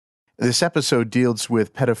This episode deals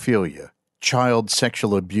with pedophilia, child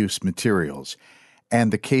sexual abuse materials,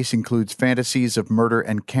 and the case includes fantasies of murder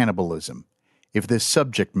and cannibalism. If this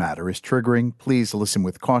subject matter is triggering, please listen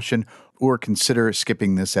with caution or consider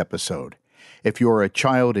skipping this episode. If you are a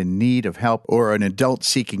child in need of help or an adult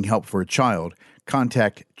seeking help for a child,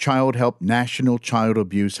 contact Child Help National Child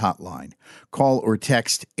Abuse Hotline. Call or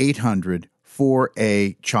text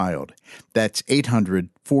 800-4A-CHILD. That's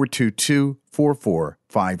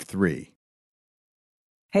 800-422-4453.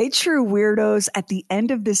 Hey, true weirdos. At the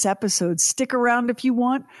end of this episode, stick around if you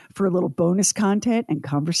want for a little bonus content and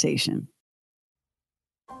conversation.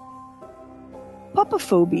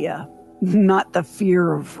 Puppophobia. Not the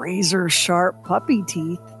fear of razor-sharp puppy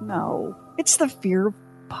teeth. No, it's the fear of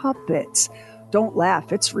puppets. Don't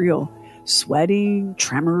laugh, it's real. Sweating,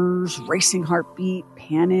 tremors, racing heartbeat,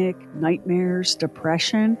 panic, nightmares,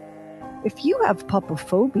 depression. If you have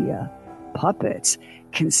puppophobia, puppets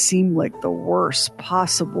can seem like the worst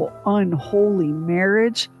possible unholy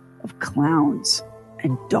marriage of clowns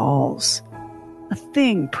and dolls. A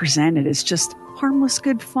thing presented as just harmless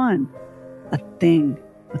good fun. A thing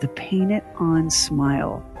with a painted-on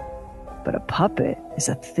smile. But a puppet is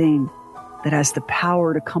a thing that has the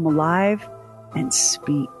power to come alive and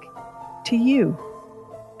speak to you.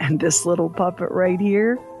 And this little puppet right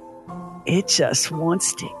here, it just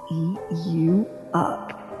wants to eat you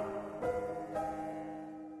up.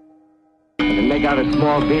 And make out a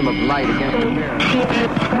small beam of light against the mirror.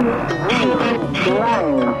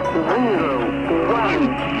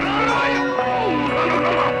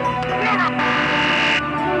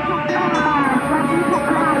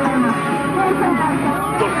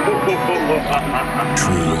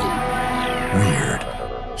 True weird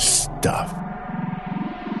stuff.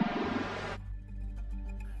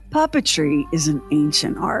 Puppetry is an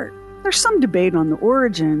ancient art. There's some debate on the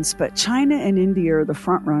origins, but China and India are the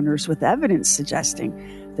frontrunners with evidence suggesting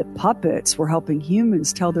that puppets were helping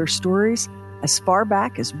humans tell their stories as far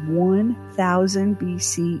back as 1000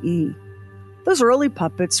 BCE. Those early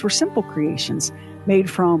puppets were simple creations made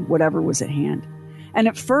from whatever was at hand. And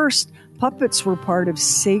at first, puppets were part of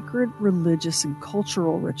sacred religious and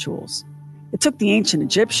cultural rituals. It took the ancient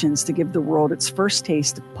Egyptians to give the world its first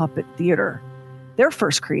taste of puppet theater. Their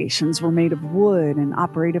first creations were made of wood and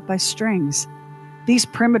operated by strings. These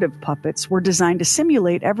primitive puppets were designed to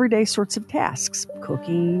simulate everyday sorts of tasks,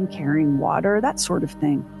 cooking, carrying water, that sort of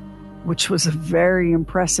thing, which was a very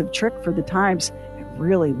impressive trick for the times and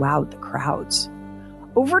really wowed the crowds.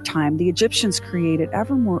 Over time, the Egyptians created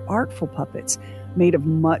ever more artful puppets made of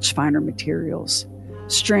much finer materials.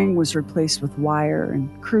 String was replaced with wire and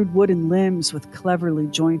crude wooden limbs with cleverly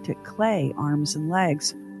jointed clay arms and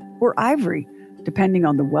legs, or ivory, depending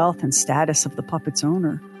on the wealth and status of the puppet's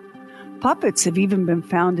owner. Puppets have even been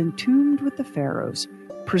found entombed with the pharaohs,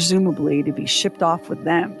 presumably to be shipped off with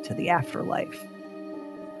them to the afterlife.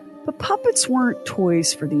 But puppets weren't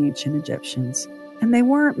toys for the ancient Egyptians, and they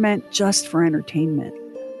weren't meant just for entertainment.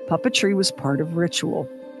 Puppetry was part of ritual.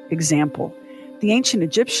 Example, the ancient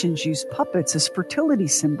Egyptians used puppets as fertility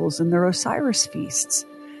symbols in their Osiris feasts.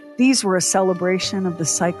 These were a celebration of the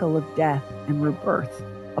cycle of death and rebirth,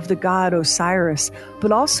 of the god Osiris,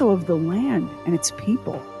 but also of the land and its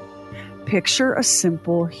people. Picture a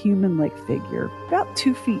simple human-like figure, about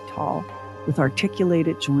 2 feet tall, with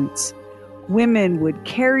articulated joints. Women would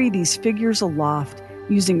carry these figures aloft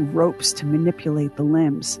using ropes to manipulate the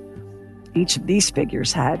limbs. Each of these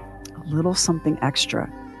figures had a little something extra.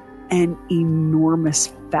 An enormous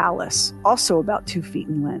phallus, also about 2 feet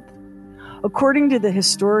in length. According to the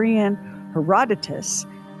historian Herodotus,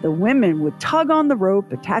 the women would tug on the rope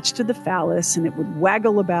attached to the phallus and it would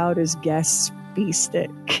waggle about as guests feasted.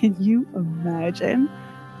 Can you imagine?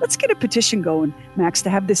 Let's get a petition going, Max, to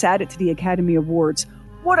have this added to the Academy Awards.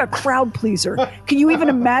 What a crowd pleaser. Can you even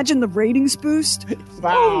imagine the ratings boost?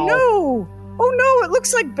 Wow. Oh no! Oh no, it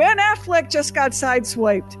looks like Ben Affleck just got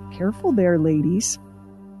sideswiped. Careful there, ladies.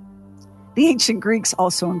 The ancient Greeks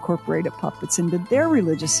also incorporated puppets into their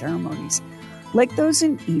religious ceremonies. Like those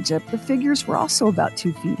in Egypt, the figures were also about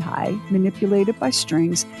 2 feet high, manipulated by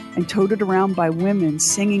strings, and toted around by women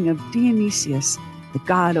singing of Dionysius, the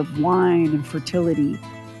god of wine and fertility,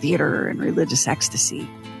 theater and religious ecstasy.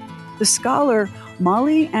 The scholar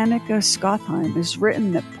Molly Annika Skothheim has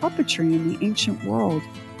written that puppetry in the ancient world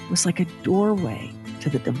was like a doorway to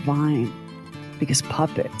the divine, because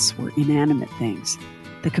puppets were inanimate things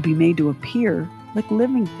that could be made to appear like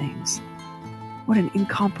living things. What an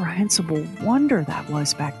incomprehensible wonder that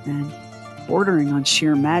was back then, bordering on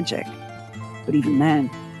sheer magic. But even then,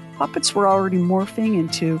 puppets were already morphing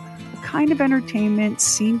into a kind of entertainment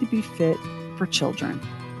seen to be fit for children.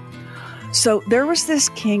 So there was this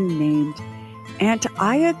king named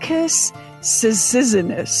Antiochus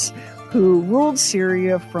Cyzicenus who ruled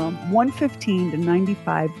Syria from 115 to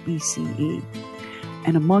 95 BCE.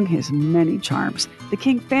 And among his many charms, the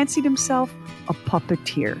king fancied himself a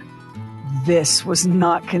puppeteer. This was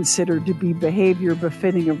not considered to be behavior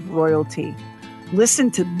befitting of royalty. Listen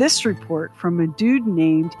to this report from a dude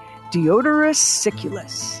named Diodorus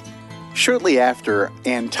Siculus. Shortly after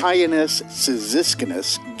Antiochus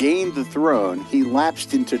Cyzicenus gained the throne, he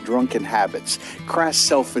lapsed into drunken habits, crass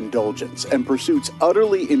self-indulgence, and pursuits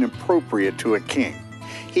utterly inappropriate to a king.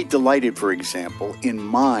 He delighted, for example, in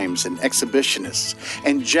mimes and exhibitionists,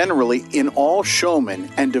 and generally in all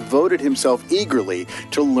showmen, and devoted himself eagerly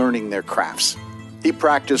to learning their crafts. He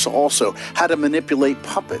practiced also how to manipulate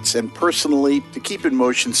puppets and personally to keep in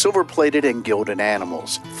motion silver-plated and gilded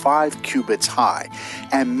animals, 5 cubits high,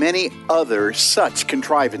 and many other such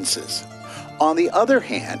contrivances. On the other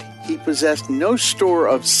hand, he possessed no store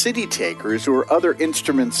of city-takers or other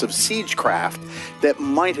instruments of siegecraft that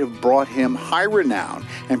might have brought him high renown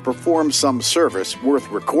and performed some service worth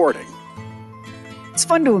recording. It's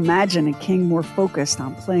fun to imagine a king more focused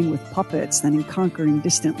on playing with puppets than in conquering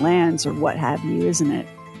distant lands or what have you, isn't it?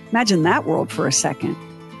 Imagine that world for a second.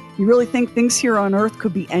 You really think things here on Earth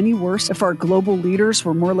could be any worse if our global leaders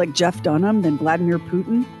were more like Jeff Dunham than Vladimir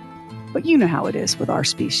Putin? But you know how it is with our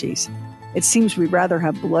species. It seems we'd rather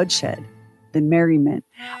have bloodshed than merriment.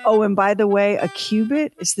 Oh, and by the way, a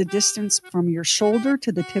cubit is the distance from your shoulder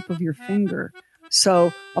to the tip of your finger.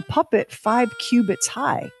 So a puppet 5 cubits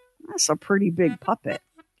high. That's a pretty big puppet.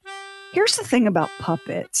 Here's the thing about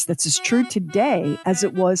puppets that's as true today as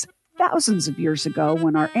it was thousands of years ago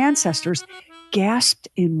when our ancestors gasped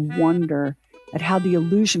in wonder at how the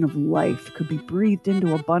illusion of life could be breathed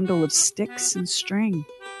into a bundle of sticks and string.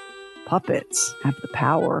 Puppets have the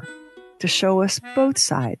power to show us both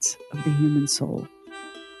sides of the human soul.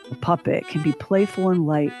 A puppet can be playful and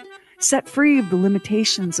light, set free of the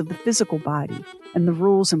limitations of the physical body and the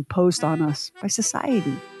rules imposed on us by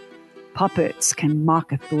society. Puppets can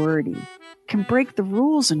mock authority, can break the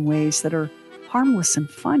rules in ways that are harmless and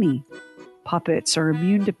funny. Puppets are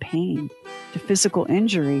immune to pain, to physical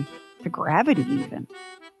injury, to gravity even.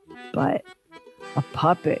 But a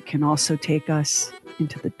puppet can also take us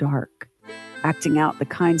into the dark, acting out the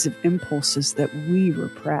kinds of impulses that we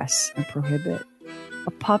repress and prohibit.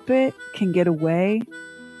 A puppet can get away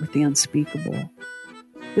with the unspeakable.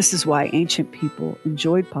 This is why ancient people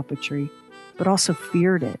enjoyed puppetry, but also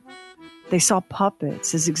feared it. They saw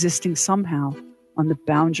puppets as existing somehow on the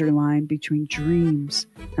boundary line between dreams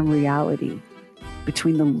and reality,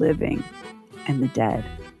 between the living and the dead.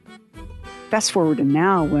 Fast forward to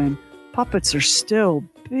now when puppets are still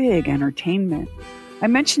big entertainment. I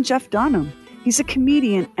mentioned Jeff Dunham. He's a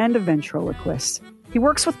comedian and a ventriloquist. He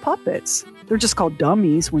works with puppets. They're just called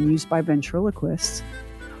dummies when used by ventriloquists.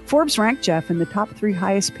 Forbes ranked Jeff in the top 3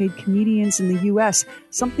 highest paid comedians in the U.S.,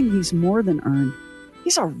 something he's more than earned.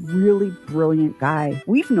 He's a really brilliant guy.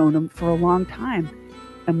 We've known him for a long time.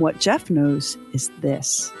 And what Jeff knows is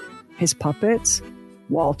this. His puppets,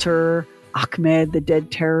 Walter, Ahmed, the dead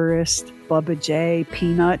terrorist, Bubba J,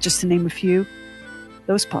 Peanut, just to name a few,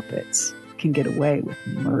 those puppets can get away with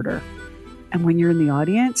murder. And when you're in the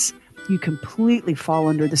audience, you completely fall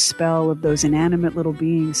under the spell of those inanimate little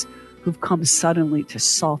beings who've come suddenly to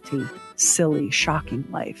salty, silly, shocking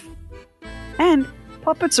life. And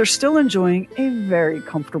puppets are still enjoying a very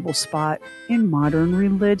comfortable spot in modern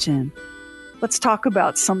religion. Let's talk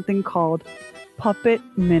about something called puppet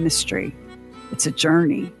ministry. It's a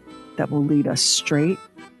journey that will lead us straight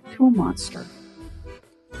to a monster.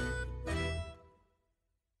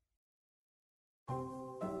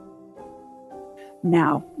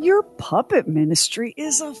 Now, your puppet ministry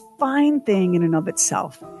is a fine thing in and of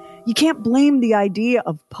itself. You can't blame the idea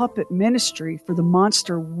of puppet ministry for the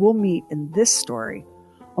monster we'll meet in this story,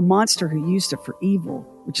 a monster who used it for evil,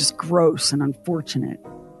 which is gross and unfortunate.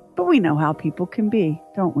 But we know how people can be,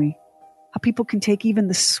 don't we? How people can take even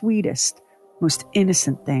the sweetest, most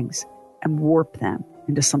innocent things and warp them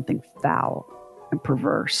into something foul and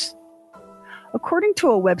perverse. According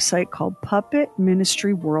to a website called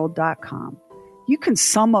puppetministryworld.com, you can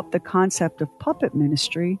sum up the concept of puppet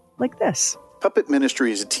ministry like this. Puppet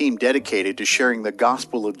Ministry is a team dedicated to sharing the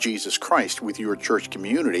gospel of Jesus Christ with your church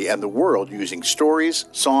community and the world using stories,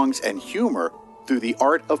 songs, and humor through the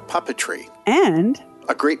art of puppetry. And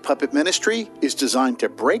a great puppet ministry is designed to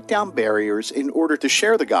break down barriers in order to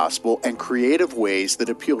share the gospel in creative ways that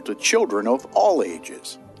appeal to children of all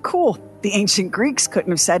ages. Cool. The ancient Greeks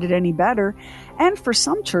couldn't have said it any better. And for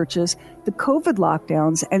some churches, the COVID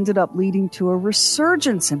lockdowns ended up leading to a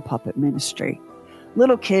resurgence in puppet ministry.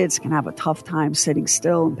 Little kids can have a tough time sitting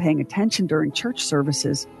still and paying attention during church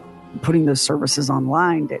services. Putting those services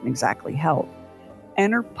online didn't exactly help.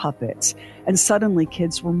 Enter puppets, and suddenly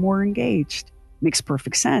kids were more engaged. Makes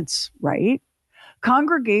perfect sense, right?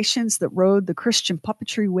 Congregations that rode the Christian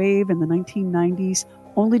puppetry wave in the 1990s,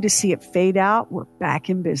 only to see it fade out, were back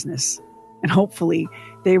in business. And hopefully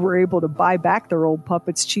they were able to buy back their old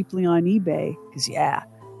puppets cheaply on eBay, because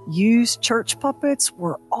used church puppets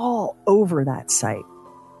were all over that site.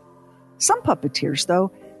 Some puppeteers,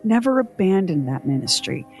 though, never abandoned that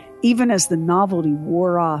ministry, even as the novelty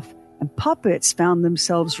wore off and puppets found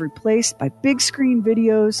themselves replaced by big screen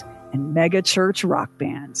videos and mega church rock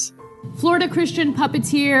bands. Florida Christian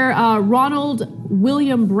puppeteer Ronald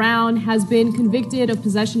William Brown has been convicted of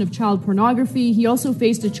possession of child pornography. He also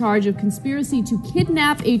faced a charge of conspiracy to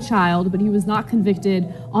kidnap a child, but he was not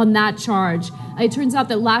convicted on that charge. It turns out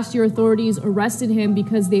that last year authorities arrested him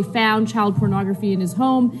because they found child pornography in his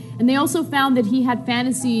home, and they also found that he had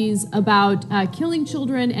fantasies about killing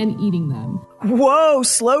children and eating them. Whoa,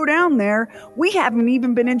 slow down there. We haven't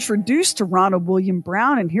even been introduced to Ronald William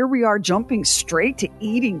Brown, and here we are jumping straight to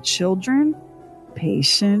eating children.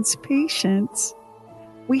 Patience, patience.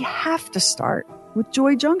 We have to start with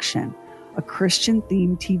Joy Junction, a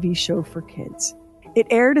Christian-themed TV show for kids. It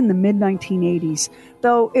aired in the mid-1980s,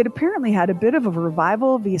 though it apparently had a bit of a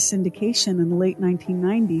revival via syndication in the late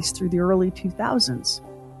 1990s through the early 2000s.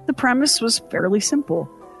 The premise was fairly simple.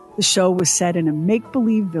 The show was set in a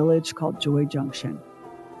make-believe village called Joy Junction.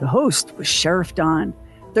 The host was Sheriff Don.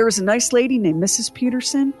 There was a nice lady named Mrs.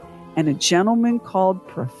 Peterson and a gentleman called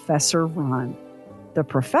Professor Ron. The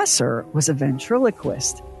professor was a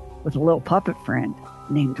ventriloquist with a little puppet friend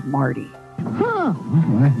named Marty.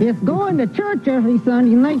 If going to church every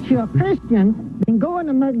Sunday makes you a Christian, then going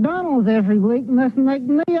to McDonald's every week must make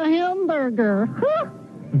me a hamburger.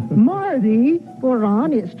 Marty, well,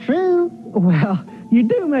 Ron, it's true. Well, you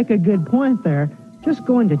do make a good point there. Just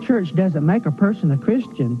going to church doesn't make a person a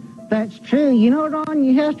Christian. That's true. You know, Ron,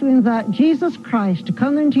 you have to invite Jesus Christ to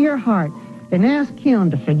come into your heart and ask him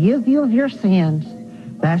to forgive you of your sins.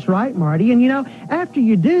 That's right, Marty. And you know, after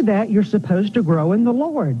you do that, you're supposed to grow in the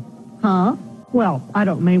Lord. Huh? Well, I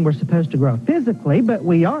don't mean we're supposed to grow physically, but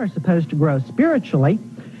we are supposed to grow spiritually.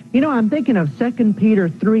 You know, I'm thinking of 2 Peter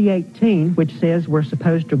 3:18, which says we're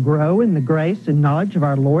supposed to grow in the grace and knowledge of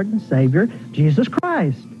our Lord and Savior, Jesus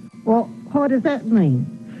Christ. Well, what does that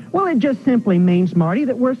mean? Well, it just simply means, Marty,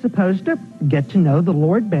 that we're supposed to get to know the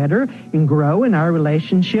Lord better and grow in our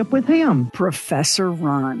relationship with Him. Professor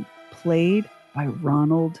Ron, played by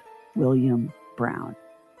Ronald William Brown.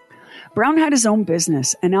 Brown had his own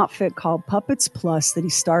business, an outfit called Puppets Plus that he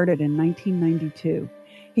started in 1992.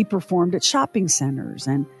 He performed at shopping centers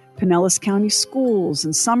and Pinellas County schools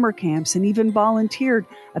and summer camps, and even volunteered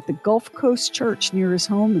at the Gulf Coast Church near his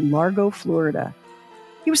home in Largo, Florida.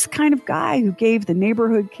 He was the kind of guy who gave the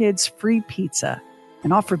neighborhood kids free pizza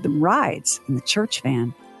and offered them rides in the church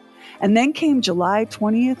van. And then came July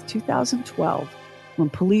 20th, 2012, when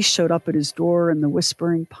police showed up at his door in the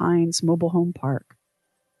Whispering Pines mobile home park.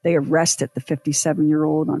 They arrested the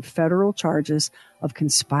 57-year-old on federal charges of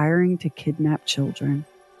conspiring to kidnap children.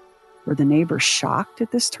 Were the neighbors shocked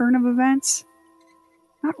at this turn of events?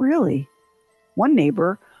 Not really. One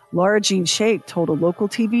neighbor, Laura Jean Shake, told a local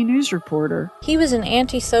TV news reporter, "He was an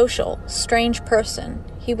antisocial, strange person.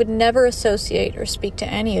 He would never associate or speak to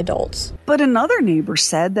any adults." But another neighbor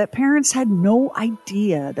said that parents had no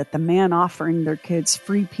idea that the man offering their kids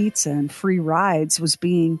free pizza and free rides was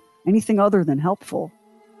being anything other than helpful.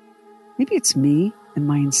 Maybe it's me and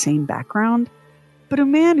my insane background, but a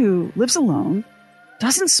man who lives alone,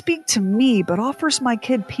 doesn't speak to me, but offers my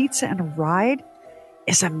kid pizza and a ride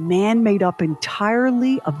is a man made up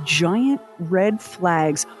entirely of giant red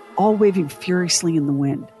flags, all waving furiously in the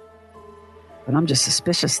wind. But I'm just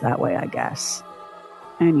suspicious that way, I guess.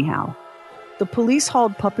 Anyhow, the police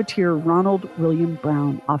hauled puppeteer Ronald William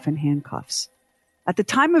Brown off in handcuffs. At the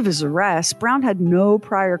time of his arrest, Brown had no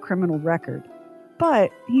prior criminal record, but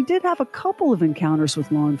he did have a couple of encounters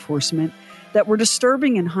with law enforcement that were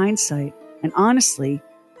disturbing in hindsight, and honestly,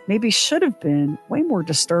 maybe should have been way more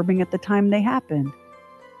disturbing at the time they happened.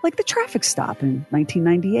 Like the traffic stop in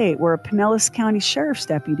 1998, where a Pinellas County Sheriff's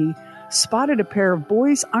deputy spotted a pair of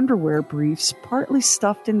boys' underwear briefs partly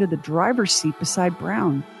stuffed into the driver's seat beside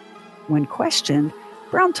Brown. When questioned,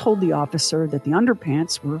 Brown told the officer that the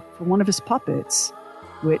underpants were for one of his puppets,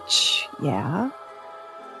 which,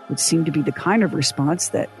 would seem to be the kind of response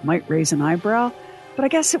that might raise an eyebrow. But I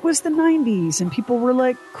guess it was the 90s, and people were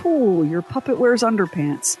like, cool, your puppet wears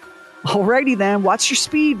underpants. Alrighty then, watch your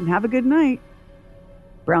speed and have a good night.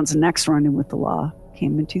 Brown's next run-in with the law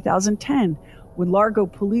came in 2010, when Largo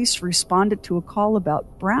police responded to a call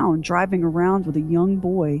about Brown driving around with a young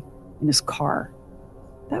boy in his car.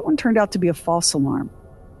 That one turned out to be a false alarm.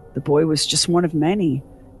 The boy was just one of many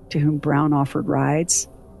to whom Brown offered rides,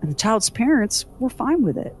 and the child's parents were fine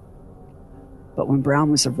with it. But when Brown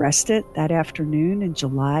was arrested that afternoon in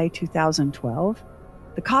July 2012,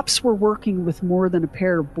 the cops were working with more than a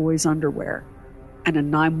pair of boys' underwear and a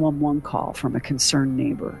 911 call from a concerned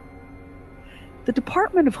neighbor. The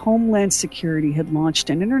Department of Homeland Security had launched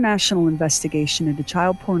an international investigation into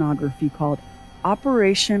child pornography called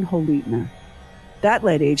Operation Holitna. That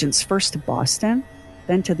led agents first to Boston,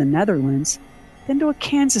 then to the Netherlands, then to a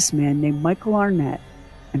Kansas man named Michael Arnett,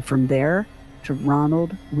 and from there to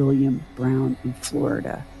Ronald William Brown in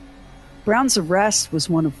Florida. Brown's arrest was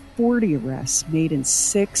one of 40 arrests made in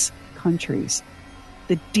 6 countries.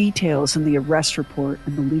 The details in the arrest report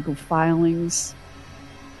and the legal filings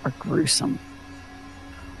are gruesome.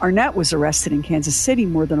 Arnett was arrested in Kansas City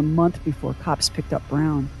more than a month before cops picked up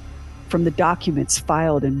Brown. From the documents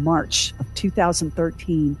filed in March of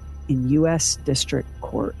 2013 in U.S. District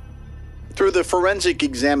Court. Through the forensic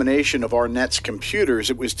examination of Arnett's computers,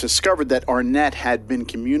 it was discovered that Arnett had been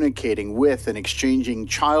communicating with and exchanging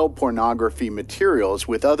child pornography materials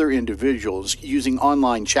with other individuals using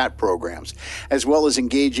online chat programs, as well as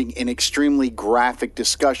engaging in extremely graphic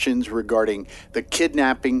discussions regarding the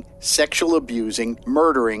kidnapping, sexual abusing,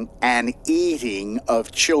 murdering, and eating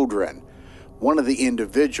of children. One of the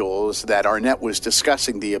individuals that Arnett was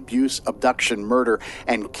discussing the abuse, abduction, murder,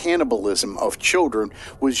 and cannibalism of children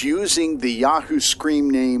was using the Yahoo screen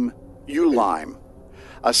name Uline.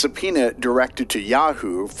 A subpoena directed to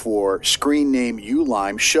Yahoo for screen name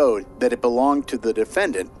Uline showed that it belonged to the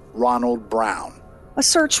defendant, Ronald Brown. A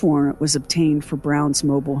search warrant was obtained for Brown's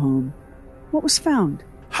mobile home. What was found?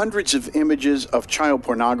 Hundreds of images of child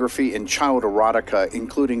pornography and child erotica,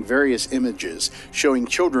 including various images showing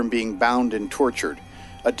children being bound and tortured.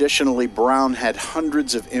 Additionally, Brown had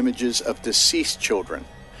hundreds of images of deceased children.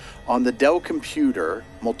 On the Dell computer,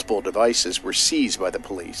 multiple devices were seized by the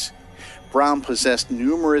police. Brown possessed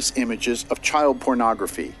numerous images of child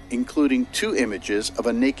pornography, including 2 images of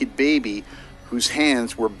a naked baby whose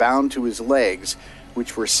hands were bound to his legs,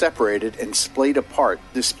 which were separated and splayed apart,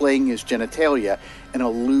 displaying his genitalia in a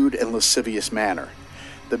lewd and lascivious manner.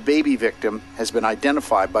 The baby victim has been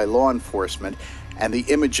identified by law enforcement, and the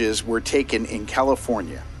images were taken in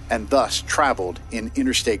California and thus traveled in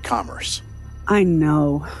interstate commerce. I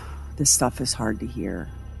know this stuff is hard to hear.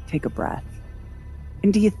 Take a breath.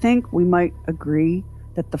 And do you think we might agree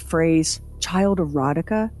that the phrase child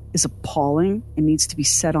erotica is appalling and needs to be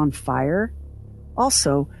set on fire?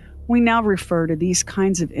 Also, we now refer to these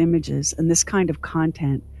kinds of images and this kind of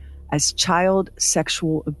content as child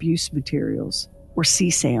sexual abuse materials, or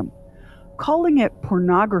CSAM. Calling it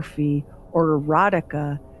pornography or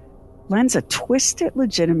erotica lends a twisted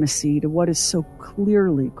legitimacy to what is so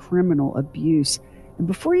clearly criminal abuse. And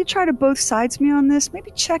before you try to both sides me on this,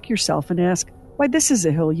 maybe check yourself and ask why this is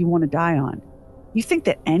a hill you want to die on. You think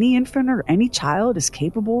that any infant or any child is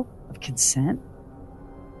capable of consent?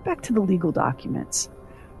 Back to the legal documents.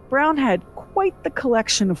 Brown had quite the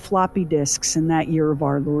collection of floppy disks in that year of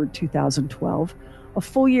our Lord 2012, a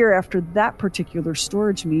full year after that particular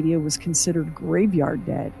storage media was considered graveyard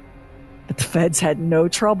dead. But the feds had no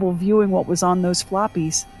trouble viewing what was on those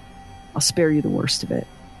floppies. I'll spare you the worst of it,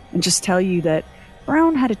 and just tell you that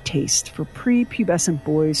Brown had a taste for prepubescent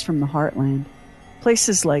boys from the heartland,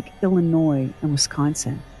 places like Illinois and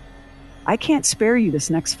Wisconsin. I can't spare you this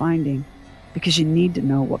next finding, because you need to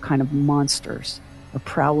know what kind of monsters are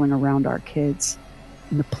prowling around our kids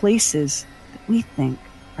in the places that we think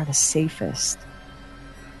are the safest.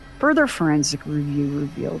 Further forensic review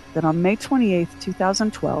revealed that on May 28,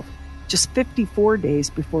 2012, just 54 days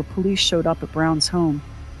before police showed up at Brown's home,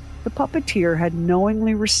 the puppeteer had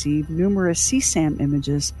knowingly received numerous CSAM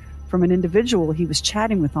images from an individual he was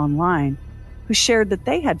chatting with online, who shared that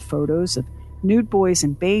they had photos of nude boys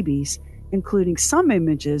and babies, including some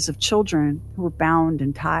images of children who were bound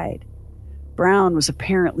and tied. Brown was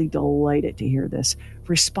apparently delighted to hear this,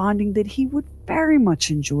 responding that he would very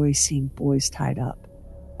much enjoy seeing boys tied up.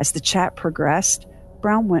 As the chat progressed,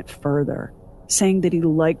 Brown went further, saying that he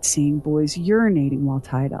liked seeing boys urinating while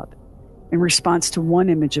tied up. In response to one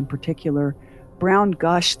image in particular, Brown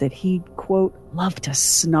gushed that he'd, quote, love to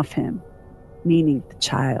snuff him, meaning the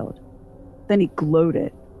child. Then he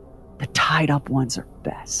gloated, the tied up ones are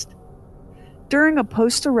best. During a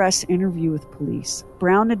post-arrest interview with police,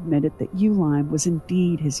 Brown admitted that Uline was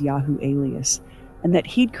indeed his Yahoo alias, and that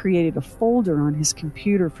he'd created a folder on his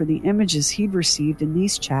computer for the images he'd received in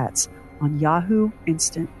these chats on Yahoo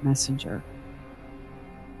Instant Messenger.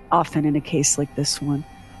 Often in a case like this one,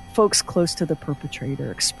 folks close to the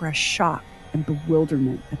perpetrator express shock and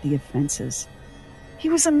bewilderment at the offenses. He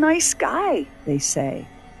was a nice guy, they say.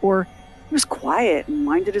 Or he was quiet and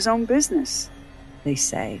minded his own business, they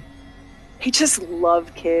say. He just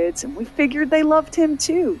loved kids and we figured they loved him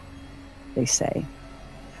too, they say.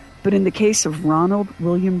 But in the case of Ronald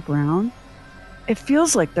William Brown, it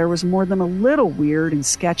feels like there was more than a little weird and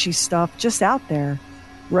sketchy stuff just out there,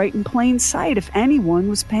 right in plain sight if anyone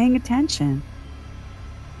was paying attention.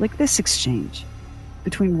 Like this exchange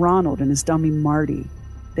between Ronald and his dummy Marty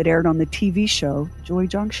that aired on the TV show Joy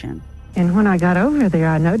Junction. And when I got over there,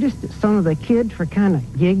 I noticed that some of the kids were kind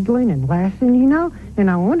of giggling and laughing, you know, and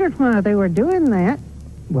I wondered why they were doing that.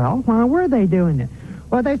 Well, why were they doing it?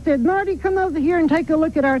 Well, they said, Marty, come over here and take a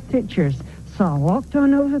look at our pictures. So I walked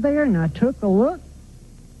on over there and I took a look.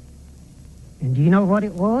 And do you know what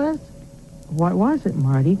it was? What was it,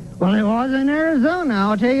 Marty? Well, it was in Arizona,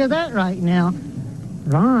 I'll tell you that right now.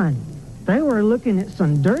 Ron, they were looking at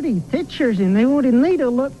some dirty pictures and they wanted me to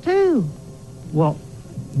look too. Well,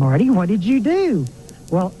 Marty, what did you do?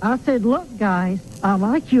 Well, I said, look, guys, I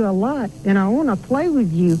like you a lot and I want to play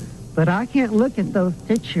with you, but I can't look at those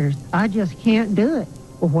pictures. I just can't do it.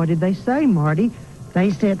 Well, what did they say, Marty?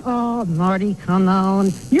 They said, oh, Marty, come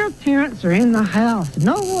on. Your parents are in the house.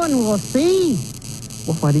 No one will see.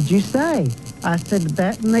 Well, what did you say? I said,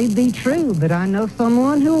 that may be true, but I know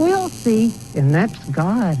someone who will see, and that's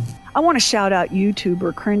God. I want to shout out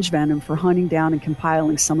YouTuber Cringe Venom for hunting down and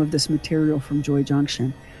compiling some of this material from Joy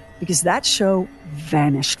Junction, because that show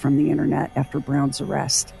vanished from the internet after Brown's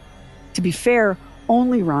arrest. To be fair,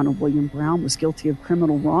 only Ronald William Brown was guilty of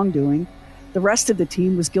criminal wrongdoing. The rest of the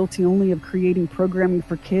team was guilty only of creating programming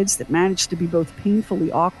for kids that managed to be both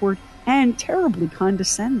painfully awkward and terribly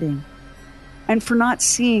condescending. And for not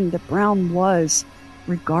seeing that Brown was,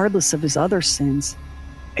 regardless of his other sins,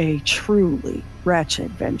 a truly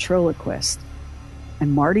wretched ventriloquist.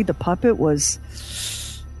 And Marty the puppet was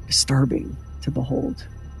disturbing to behold.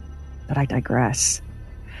 But I digress.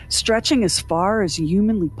 Stretching as far as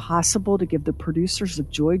humanly possible to give the producers of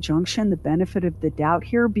Joy Junction the benefit of the doubt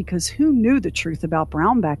here, because who knew the truth about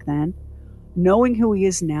Brown back then? Knowing who he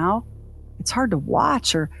is now, it's hard to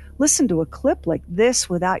watch or listen to a clip like this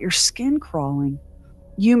without your skin crawling.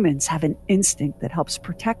 Humans have an instinct that helps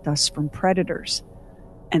protect us from predators.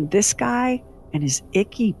 And this guy and his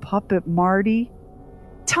icky puppet Marty,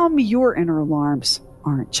 tell me your inner alarms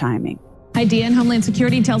aren't chiming. ID and Homeland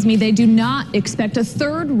Security tells me they do not expect a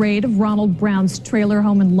third raid of Ronald Brown's trailer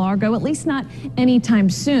home in Largo, at least not anytime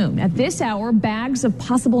soon. At this hour, bags of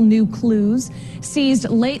possible new clues seized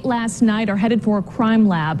late last night are headed for a crime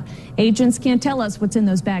lab. Agents can't tell us what's in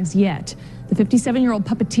those bags yet. The 57-year-old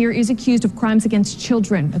puppeteer is accused of crimes against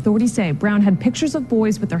children. Authorities say Brown had pictures of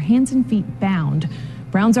boys with their hands and feet bound.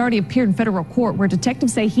 Brown's already appeared in federal court where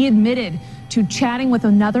detectives say he admitted to chatting with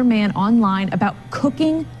another man online about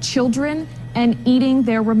cooking children and eating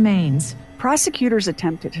their remains. Prosecutors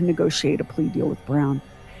attempted to negotiate a plea deal with Brown.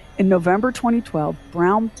 In November 2012,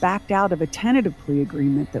 Brown backed out of a tentative plea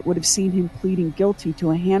agreement that would have seen him pleading guilty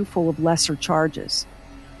to a handful of lesser charges.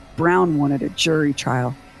 Brown wanted a jury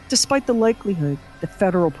trial, despite the likelihood that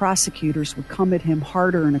federal prosecutors would come at him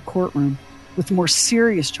harder in a courtroom with more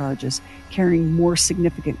serious charges carrying more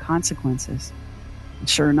significant consequences. And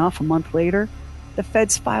sure enough, a month later, the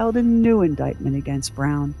feds filed a new indictment against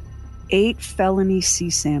Brown, 8 felony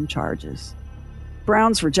CSAM charges.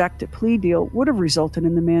 Brown's rejected plea deal would have resulted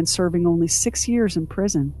in the man serving only 6 years in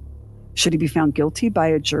prison. Should he be found guilty by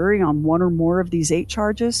a jury on one or more of these 8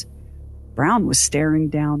 charges, Brown was staring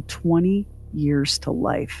down 20 years to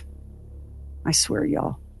life. I swear,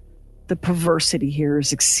 y'all, the perversity here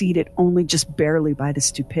is exceeded only just barely by the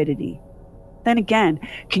stupidity. Then again,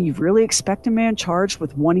 can you really expect a man charged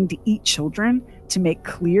with wanting to eat children to make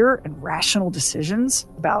clear and rational decisions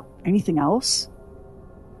about anything else?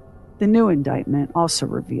 The new indictment also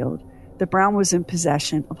revealed that Brown was in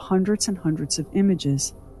possession of hundreds and hundreds of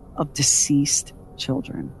images of deceased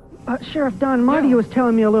children. Sheriff Don, Marty was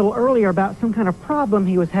telling me a little earlier about some kind of problem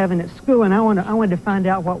he was having at school, and I wanted to find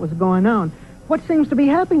out what was going on. What seems to be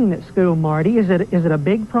happening at school, Marty? Is it a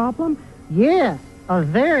big problem? Yes, a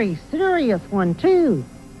very serious one, too.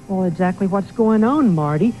 Well, exactly what's going on,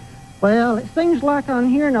 Marty? Well, it seems like I'm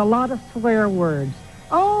hearing a lot of swear words.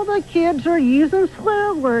 All the kids are using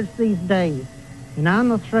swear words these days. And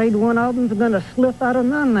I'm afraid one of them's going to slip out of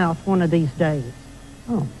my mouth one of these days.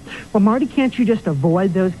 Oh, well, Marty, can't you just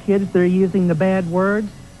avoid those kids that are using the bad words?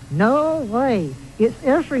 No way. It's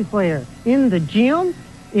everywhere. In the gym,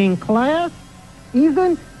 in class,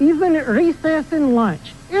 even at recess and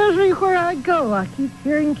lunch. Everywhere I go, I keep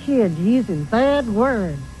hearing kids using bad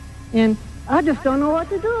words. And I just don't know what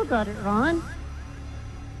to do about it, Ron.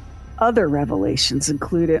 Other revelations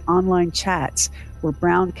included online chats where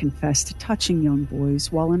Brown confessed to touching young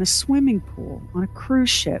boys while in a swimming pool on a cruise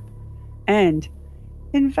ship. And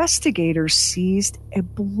investigators seized a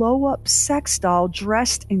blow-up sex doll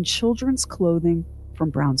dressed in children's clothing from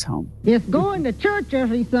Brown's home. If going to church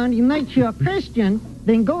every Sunday makes you a Christian,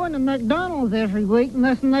 then going to McDonald's every week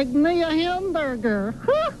must make me a hamburger.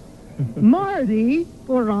 Marty,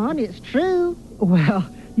 well, Ron, it's true. Well,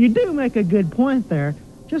 you do make a good point there.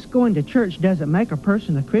 Just going to church doesn't make a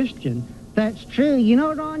person a Christian. That's true. You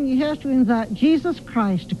know, Ron, you have to invite Jesus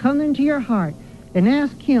Christ to come into your heart and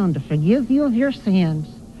ask him to forgive you of your sins.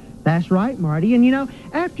 That's right, Marty. And you know,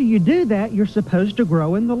 after you do that, you're supposed to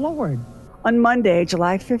grow in the Lord. On Monday,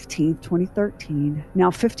 July 15, 2013, now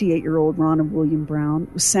 58-year-old Ronald William Brown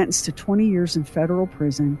was sentenced to 20 years in federal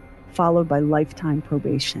prison, followed by lifetime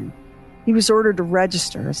probation. He was ordered to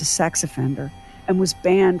register as a sex offender and was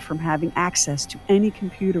banned from having access to any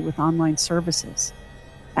computer with online services.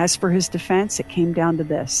 As for his defense, it came down to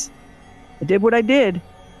this. I did what I did,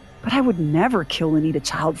 but I would never kill and eat a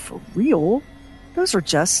child for real. Those are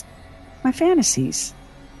just my fantasies.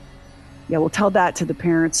 Yeah, we'll tell that to the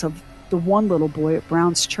parents of the one little boy at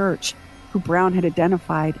Brown's church who Brown had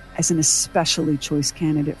identified as an especially choice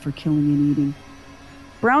candidate for killing and eating.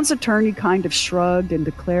 Brown's attorney kind of shrugged and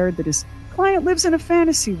declared that his client lives in a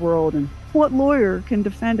fantasy world, and what lawyer can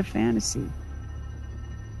defend a fantasy?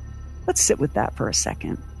 Let's sit with that for a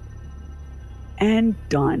second. And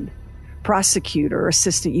done. Prosecutor,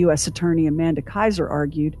 Assistant U.S. Attorney Amanda Kaiser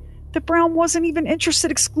argued that Brown wasn't even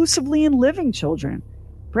interested exclusively in living children.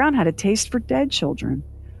 Brown had a taste for dead children.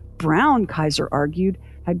 Brown, Kaiser argued,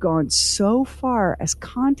 had gone so far as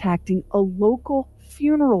contacting a local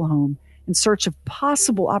funeral home in search of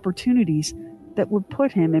possible opportunities that would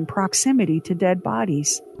put him in proximity to dead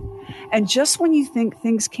bodies. And just when you think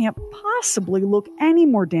things can't possibly look any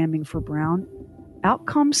more damning for Brown, out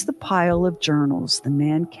comes the pile of journals the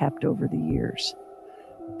man kept over the years.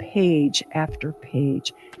 Page after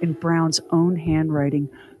page in Brown's own handwriting,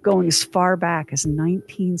 going as far back as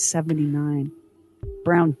 1979.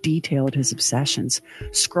 Brown detailed his obsessions,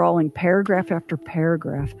 scrawling paragraph after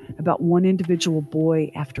paragraph about one individual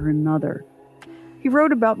boy after another. He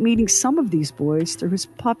wrote about meeting some of these boys through his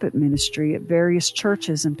puppet ministry at various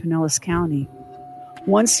churches in Pinellas County.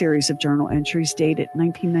 One series of journal entries dated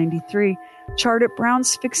 1993 charted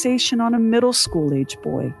Brown's fixation on a middle school-age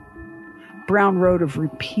boy. Brown wrote of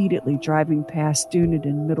repeatedly driving past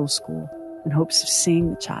Dunedin Middle School in hopes of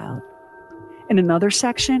seeing the child. In another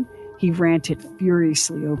section, he ranted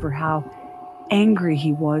furiously over how angry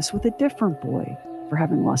he was with a different boy for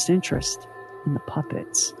having lost interest in the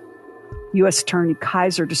puppets. U.S. Attorney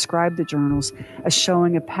Kaiser described the journals as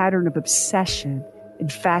showing a pattern of obsession,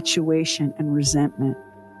 infatuation, and resentment,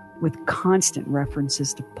 with constant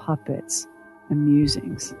references to puppets and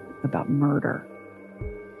musings about murder.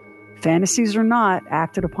 Fantasies or not,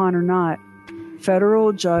 acted upon or not,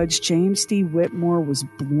 federal judge James D. Whitmore was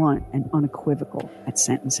blunt and unequivocal at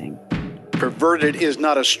sentencing. Perverted is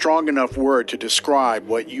not a strong enough word to describe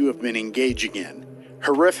what you have been engaging in.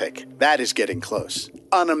 Horrific, that is getting close.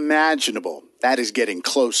 Unimaginable, that is getting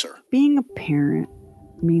closer. Being a parent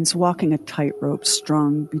means walking a tightrope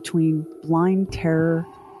strung between blind terror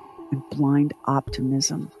and blind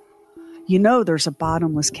optimism. You know there's a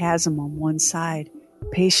bottomless chasm on one side,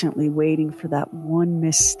 patiently waiting for that one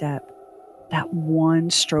misstep, that one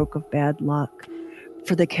stroke of bad luck,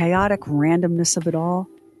 for the chaotic randomness of it all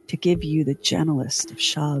to give you the gentlest of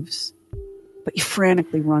shoves. But you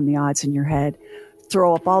frantically run the odds in your head,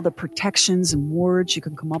 throw up all the protections and wards you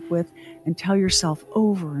can come up with, and tell yourself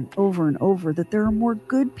over and over and over that there are more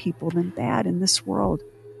good people than bad in this world.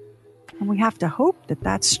 And we have to hope that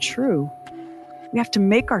that's true. We have to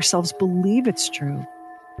make ourselves believe it's true.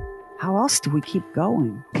 How else do we keep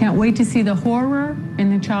going? Can't wait to see the horror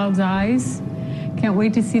in the child's eyes. Can't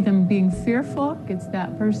wait to see them being fearful. It's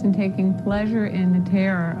that person taking pleasure in the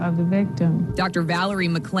terror of the victim. Dr. Valerie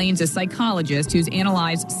McLean's a psychologist who's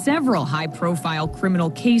analyzed several high-profile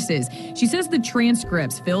criminal cases. She says the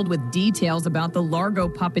transcripts filled with details about the Largo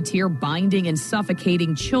puppeteer binding and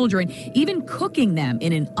suffocating children, even cooking them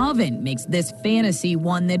in an oven, makes this fantasy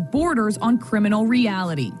one that borders on criminal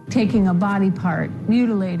reality. Taking a body part,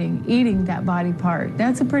 mutilating, eating that body part,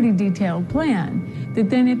 that's a pretty detailed plan. That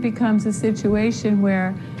then it becomes a situation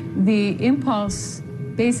where the impulse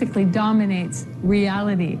basically dominates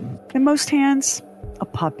reality. In most hands, a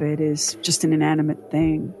puppet is just an inanimate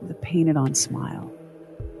thing with a painted-on smile.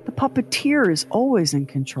 The puppeteer is always in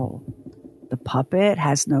control. The puppet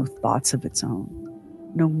has no thoughts of its own,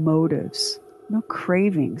 no motives, no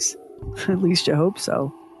cravings. At least you hope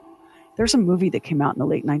so. There's a movie that came out in the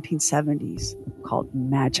late 1970s called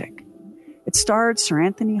Magic. It starred Sir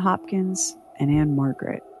Anthony Hopkins and Anne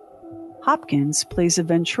Margaret. Hopkins plays a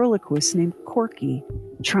ventriloquist named Corky,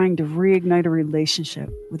 trying to reignite a relationship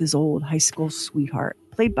with his old high school sweetheart,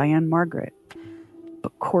 played by Anne Margaret.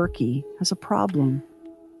 But Corky has a problem.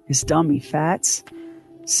 His dummy, Fats,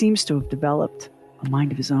 seems to have developed a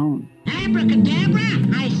mind of his own. Abracadabra,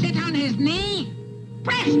 I sit on his knee.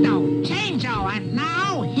 Presto, changeo, and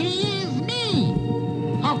now he is me.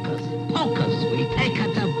 Hocus pocus, we take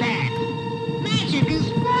her to bed. Magic is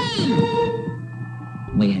free.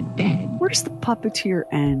 We're dead. Where does the puppeteer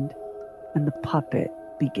end and the puppet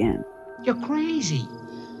begin? You're crazy.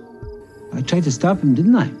 I tried to stop him,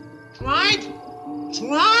 didn't I? Tried?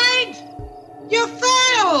 You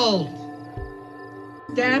failed!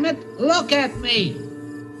 Damn it, look at me.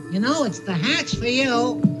 You know, it's the hatch for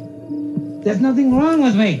you. There's nothing wrong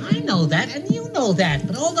with me. I know that, and you know that.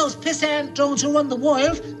 But all those pissant drones who run the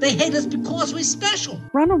world, they hate us because we're special.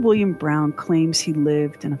 Ronald William Brown claims he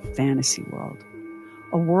lived in a fantasy world.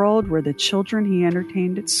 A world where the children he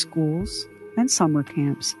entertained at schools and summer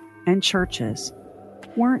camps and churches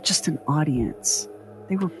weren't just an audience.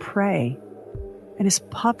 They were prey. And his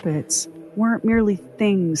puppets weren't merely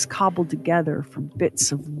things cobbled together from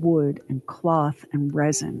bits of wood and cloth and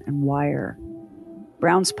resin and wire.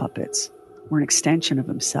 Brown's puppets were an extension of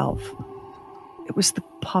himself. It was the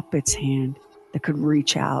puppet's hand that could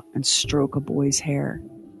reach out and stroke a boy's hair.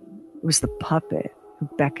 It was the puppet who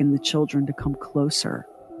beckoned the children to come closer,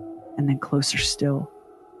 and then closer still.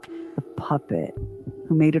 The puppet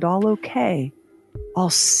who made it all okay, all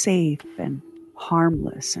safe and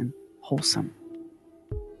harmless and wholesome.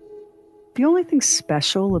 The only thing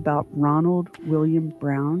special about Ronald William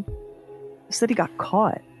Brown is that he got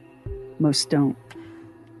caught. Most don't.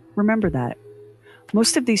 Remember that.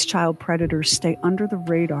 Most of these child predators stay under the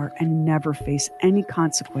radar and never face any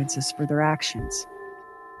consequences for their actions.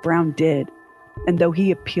 Brown did, and though he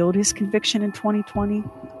appealed his conviction in 2020,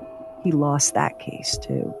 he lost that case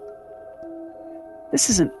too. This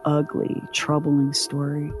is an ugly, troubling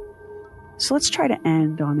story. So let's try to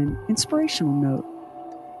end on an inspirational note.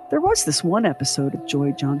 There was this one episode of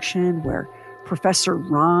Joy Junction where Professor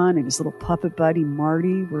Ron and his little puppet buddy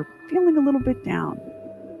Marty were feeling a little bit down.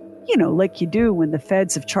 You know, like you do when the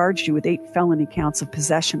feds have charged you with 8 felony counts of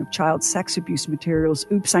possession of child sex abuse materials.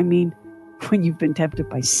 Oops, I mean, when you've been tempted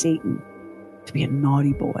by Satan to be a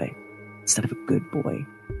naughty boy instead of a good boy.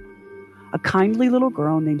 A kindly little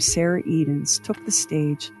girl named Sarah Edens took the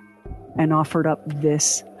stage and offered up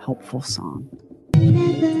this helpful song.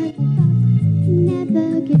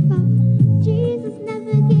 Never give up. Jesus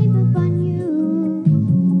never gave up on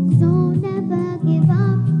you. So never give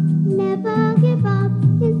up. Never give up.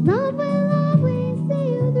 His love will always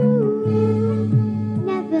see you through.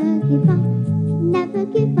 Never give up. Never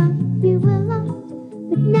give up. You were lost,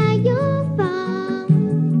 but now you're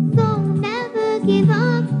found. So never give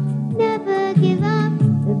up. Never give up.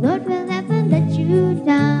 The Lord will never let you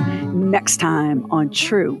down. Next time on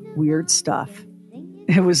True Weird Stuff.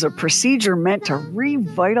 It was a procedure meant to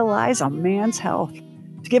revitalize a man's health,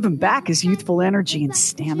 to give him back his youthful energy and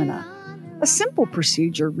stamina. A simple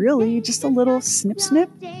procedure, really, just a little snip,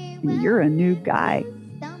 and you're a new guy.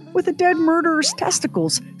 With a dead murderer's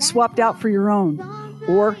testicles swapped out for your own.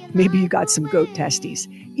 Or maybe you got some goat testes.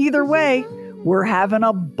 Either way, we're having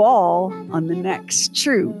a ball on the next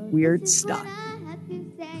True Weird Stuff.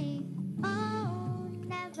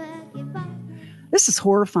 This is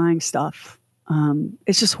horrifying stuff.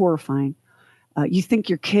 It's just horrifying. You think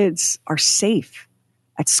your kids are safe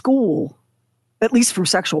at school, at least from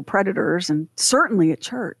sexual predators, and certainly at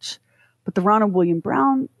church. But the Ronald William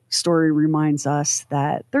Brown story reminds us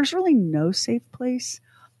that there's really no safe place.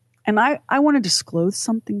 And I want to disclose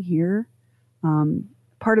something here.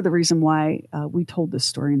 Part of the reason why we told this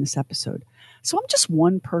story in this episode. So I'm just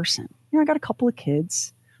one person. You know, I got a couple of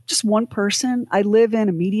kids. Just one person. I live in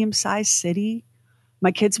a medium-sized city.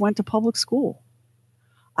 My kids went to public school.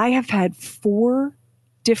 I have had 4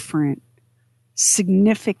 different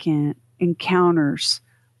significant encounters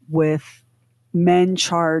with men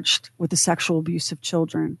charged with the sexual abuse of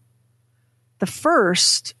children. The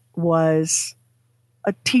first was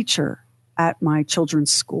a teacher at my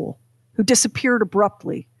children's school who disappeared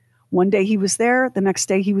abruptly. One day he was there, the next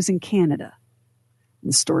day he was in Canada. And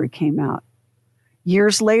the story came out.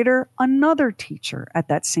 Years later, another teacher at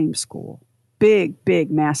that same school, big,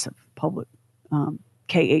 massive public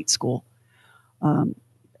K-8 school,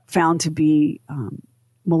 found to be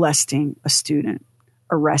molesting a student,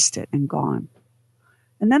 arrested and gone.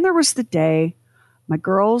 And then there was the day my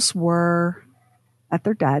girls were at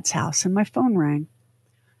their dad's house, and my phone rang.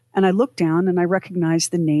 And I looked down and I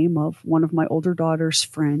recognized the name of one of my older daughter's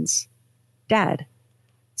friends' dad.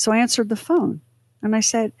 So I answered the phone and I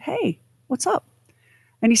said, "Hey, what's up?"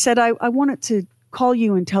 And he said, I wanted to call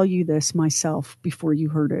you and tell you this myself before you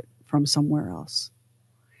heard it from somewhere else.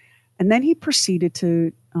 And then he proceeded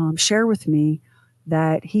to share with me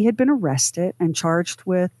that he had been arrested and charged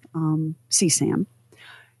with CSAM.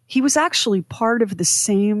 He was actually part of the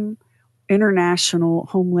same international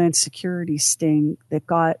Homeland Security sting that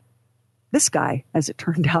got this guy, as it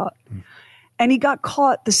turned out. And he got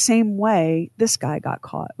caught the same way this guy got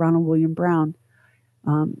caught, Ronald William Brown.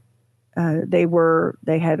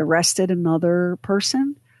 They had arrested another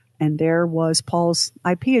person, and there was Paul's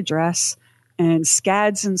IP address and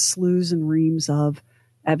scads and slews and reams of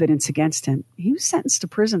evidence against him. He was sentenced to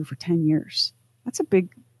prison for 10 years. That's a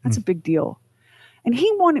big deal. And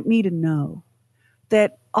he wanted me to know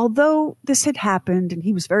that although this had happened and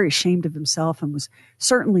he was very ashamed of himself and was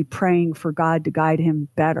certainly praying for God to guide him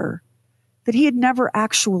better, that he had never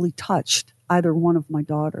actually touched either one of my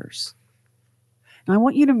daughters. And I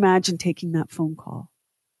want you to imagine taking that phone call.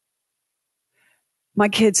 My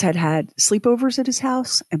kids had sleepovers at his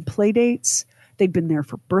house and play dates. They'd been there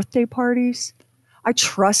for birthday parties. I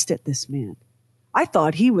trusted this man. I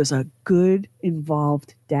thought he was a good,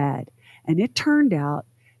 involved dad. And it turned out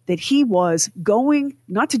that he was going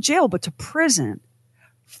not to jail, but to prison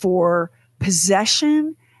for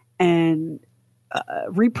possession and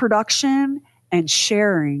reproduction and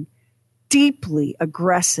sharing deeply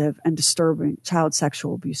aggressive and disturbing child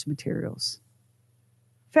sexual abuse materials.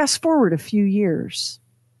 Fast forward a few years.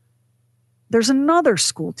 There's another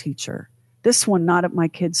school teacher, this one not at my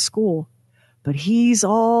kid's school, but he's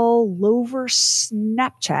all over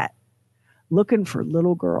Snapchat looking for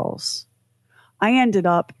little girls. I ended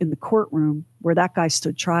up in the courtroom where that guy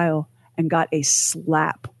stood trial and got a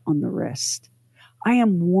slap on the wrist. I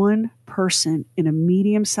am one person in a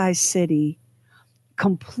medium-sized city,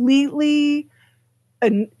 completely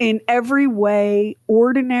in every way,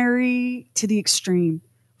 ordinary to the extreme,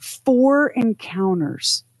 4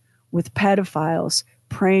 encounters with pedophiles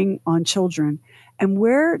preying on children. And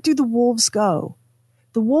where do the wolves go?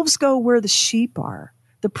 The wolves go where the sheep are.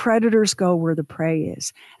 The predators go where the prey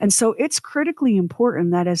is. And so it's critically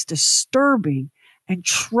important that as disturbing and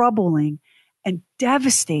troubling and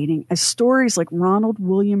devastating as stories like Ronald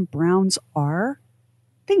William Brown's are,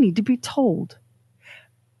 they need to be told.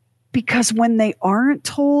 Because when they aren't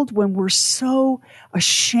told, when we're so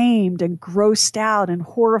ashamed and grossed out and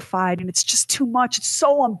horrified and it's just too much, it's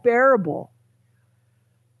so unbearable,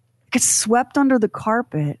 it gets swept under the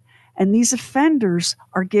carpet. And these offenders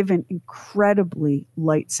are given incredibly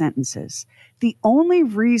light sentences. The only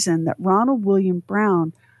reason that Ronald William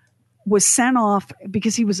Brown was sent off,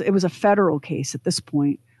 because it was a federal case at this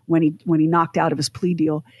point when he knocked out of his plea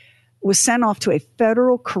deal, was sent off to a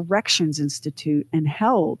federal corrections institute and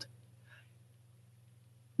held.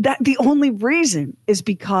 That the only reason is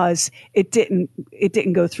because it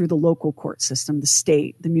didn't go through the local court system, the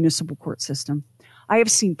state, the municipal court system. I have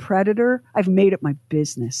seen predator. I've made it my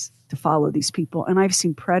business to follow these people. And I've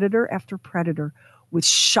seen predator after predator with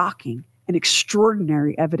shocking and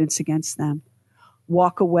extraordinary evidence against them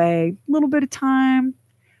walk away, a little bit of time,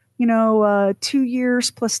 2 years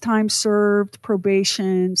plus time served,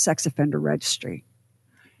 probation, sex offender registry.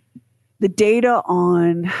 The data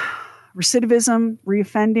on recidivism,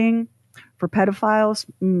 reoffending for pedophiles,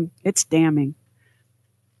 it's damning.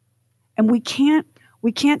 And we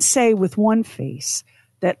can't say with one face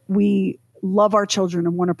that we love our children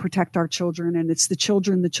and want to protect our children, and it's the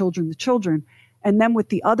children, and then with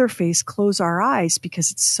the other face close our eyes because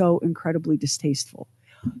it's so incredibly distasteful.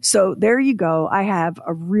 So there you go. I have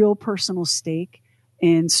a real personal stake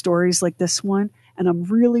in stories like this one, and I'm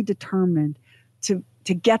really determined to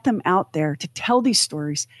get them out there, to tell these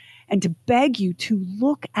stories, and to beg you to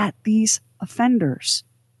look at these offenders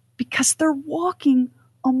because they're walking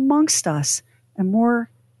amongst us, and more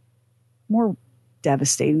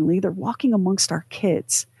devastatingly, they're walking amongst our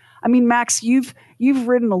kids. I mean, Max, you've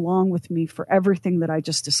ridden along with me for everything that I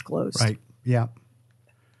just disclosed. Right. Yeah.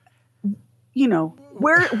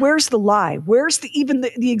 Where's the lie? Where's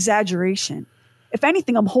the exaggeration? If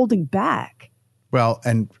anything, I'm holding back. Well,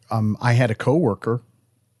 and I had a coworker,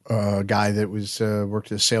 a guy that was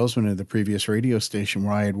worked as a salesman at the previous radio station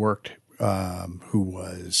where I had worked,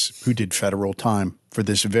 who did federal time for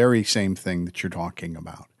this very same thing that you're talking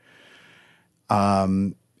about.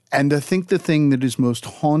 And I think the thing that is most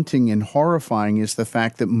haunting and horrifying is the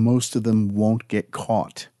fact that most of them won't get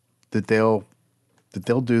caught. That they'll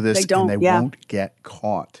do this and they won't get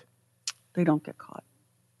caught. They don't get caught.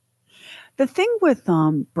 The thing with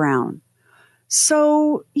Brown,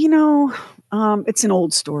 so, it's an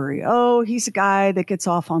old story. Oh, he's a guy that gets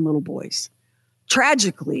off on little boys.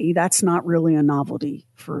 Tragically, that's not really a novelty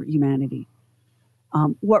for humanity.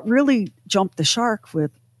 What really jumped the shark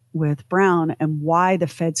with Brown and why the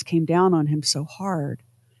feds came down on him so hard.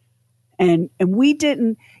 And we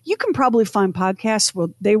didn't, you can probably find podcasts where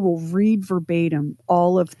they will read verbatim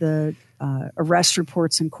all of the arrest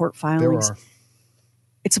reports and court filings. There are.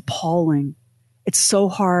 It's appalling. It's so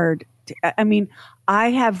hard.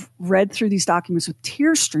 I have read through these documents with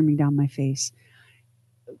tears streaming down my face.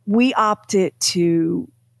 We opted to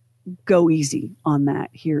go easy on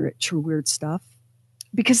that here at True Weird Stuff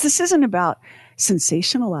because this isn't about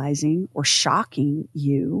sensationalizing or shocking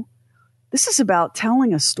you. This is about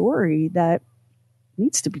telling a story that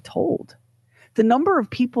needs to be told. The number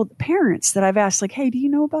of people, parents that I've asked, like, hey, do you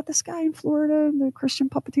know about this guy in Florida, the Christian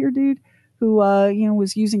puppeteer dude who,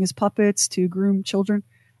 was using his puppets to groom children?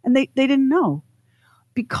 And they didn't know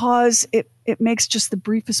because it makes just the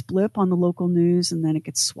briefest blip on the local news and then it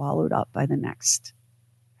gets swallowed up by the next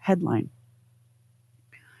headline.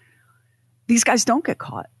 These guys don't get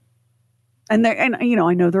caught. I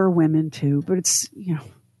know there are women too, but it's,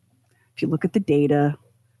 if you look at the data,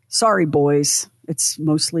 sorry, boys, it's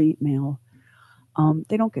mostly male.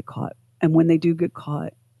 They don't get caught. And when they do get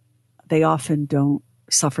caught, they often don't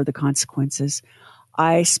suffer the consequences.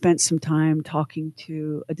 I spent some time talking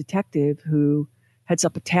to a detective who heads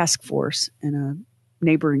up a task force in a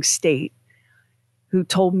neighboring state who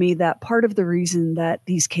told me that part of the reason that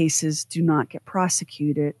these cases do not get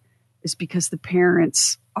prosecuted is because the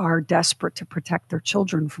parents are desperate to protect their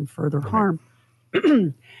children from further harm.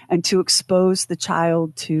 And to expose the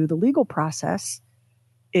child to the legal process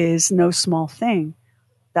is no small thing.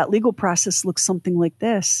 That legal process looks something like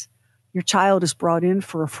this. Your child is brought in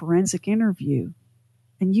for a forensic interview,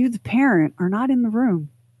 and you, the parent, are not in the room.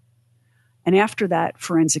 And after that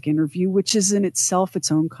forensic interview, which is in itself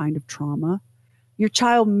its own kind of trauma, your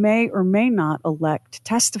child may or may not elect to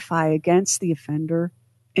testify against the offender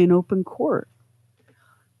in open court.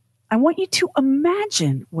 I want you to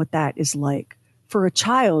imagine what that is like for a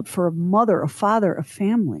child, for a mother, a father, a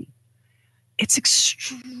family. It's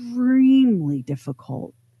extremely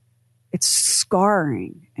difficult. It's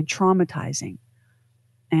scarring and traumatizing.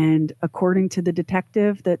 And according to the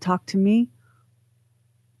detective that talked to me,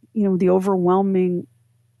 the overwhelming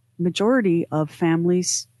majority of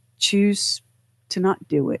families choose to not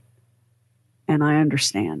do it. And I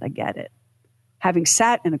understand. I get it. Having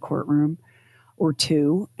sat in a courtroom or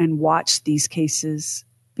two and watched these cases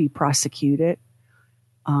be prosecuted,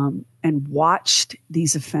 and watched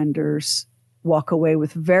these offenders walk away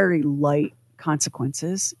with very light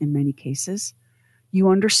consequences in many cases, you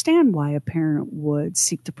understand why a parent would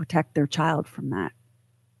seek to protect their child from that.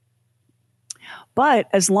 But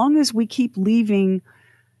as long as we keep leaving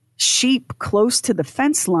sheep close to the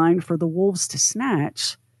fence line for the wolves to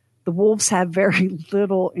snatch, the wolves have very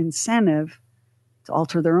little incentive to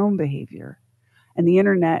alter their own behavior. And the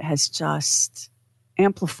internet has just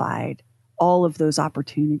amplified all of those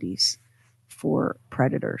opportunities for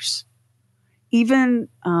predators. Even,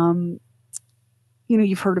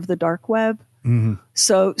 you've heard of the dark web. Mm-hmm.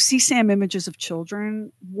 So CSAM images of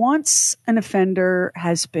children, once an offender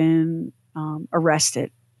has been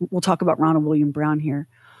arrested, we'll talk about Ronald William Brown here,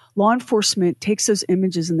 law enforcement takes those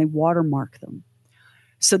images and they watermark them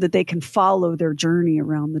so that they can follow their journey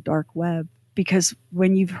around the dark web. Because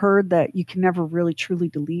when you've heard that you can never really truly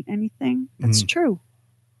delete anything, that's true.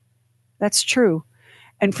 That's true.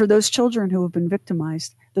 And for those children who have been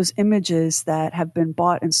victimized, those images that have been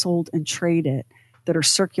bought and sold and traded that are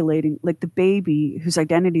circulating, like the baby whose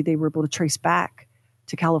identity they were able to trace back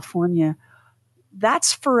to California,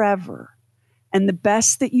 that's forever. And the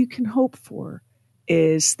best that you can hope for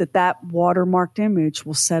is that watermarked image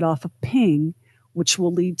will set off a ping, which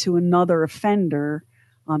will lead to another offender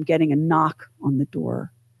getting a knock on the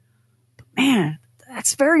door. But man,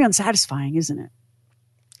 that's very unsatisfying, isn't it?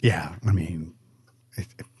 Yeah, I mean, it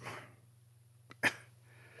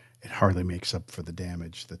hardly makes up for the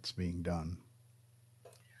damage that's being done.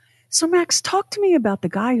 So, Max, talk to me about the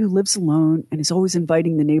guy who lives alone and is always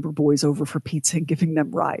inviting the neighbor boys over for pizza and giving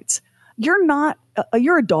them rides. You're not,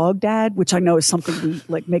 you're a dog dad, which I know is something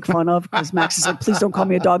we make fun of because Max is like, please don't call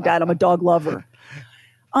me a dog dad. I'm a dog lover.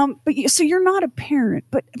 So you're not a parent,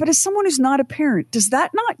 but as someone who's not a parent, do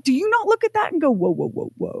you not look at that and go, whoa, whoa,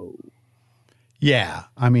 whoa, whoa? Yeah.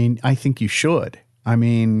 I mean, I think you should. I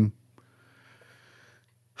mean,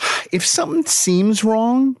 if something seems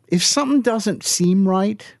wrong, if something doesn't seem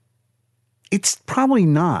right, it's probably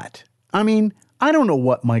not. I mean, I don't know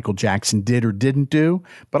what Michael Jackson did or didn't do,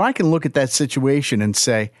 but I can look at that situation and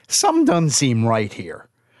say, something doesn't seem right here.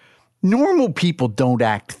 Normal people don't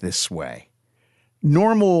act this way.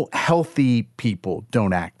 Normal, healthy people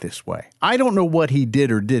don't act this way. I don't know what he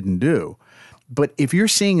did or didn't do, but if you're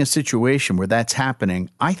seeing a situation where that's happening,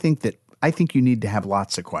 I think you need to have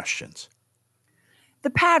lots of questions. The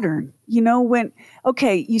pattern, when,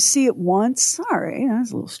 okay, you see it once, all right,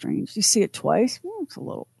 that's a little strange. You see it twice, it's a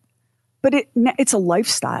little. But it's a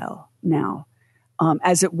lifestyle now,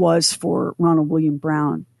 as it was for Ronald William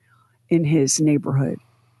Brown in his neighborhood.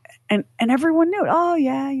 And everyone knew it. Oh,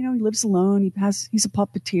 yeah, he lives alone. He's a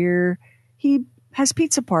puppeteer. He has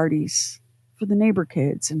pizza parties for the neighbor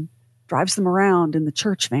kids and drives them around in the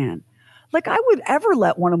church van. Like, I would ever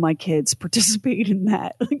let one of my kids participate in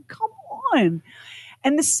that. Like, come on.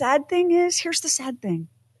 And the sad thing is, here's the sad thing.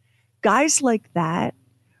 Guys like that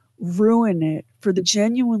ruin it for the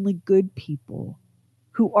genuinely good people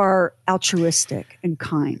who are altruistic and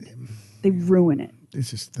kind. They ruin it.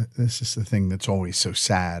 This is the thing that's always so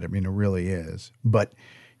sad. I mean, it really is. But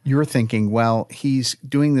you're thinking, well, he's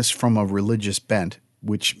doing this from a religious bent,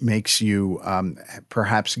 which makes you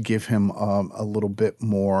perhaps give him a little bit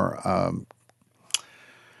more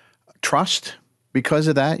trust. Because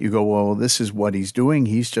of that, you go, well, this is what he's doing.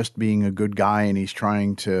 He's just being a good guy, and he's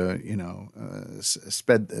trying to,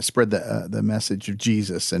 spread the message of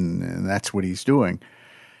Jesus, and that's what he's doing.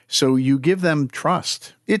 So you give them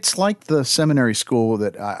trust. It's like the seminary school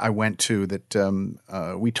that I went to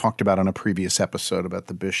that we talked about on a previous episode about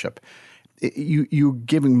the bishop. You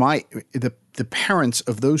giving the parents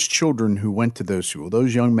of those children who went to those school,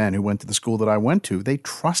 those young men who went to the school that I went to, they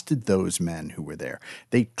trusted those men who were there.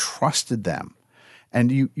 They trusted them.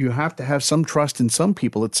 And you have to have some trust in some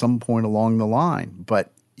people at some point along the line,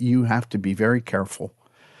 but you have to be very careful.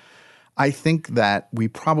 I think that we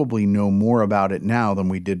probably know more about it now than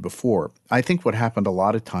we did before. I think what happened a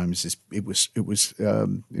lot of times is it was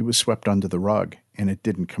swept under the rug and it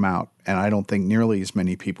didn't come out. And I don't think nearly as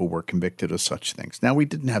many people were convicted of such things. Now, we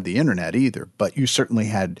didn't have the internet either, but you certainly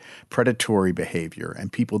had predatory behavior and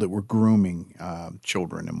people that were grooming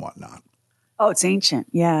children and whatnot. Oh, it's ancient.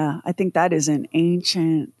 Yeah. I think that is an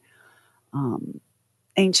ancient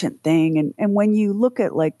thing. And when you look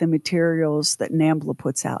at like the materials that NAMBLA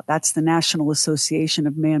puts out, that's the National Association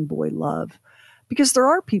of Man-Boy Love, because there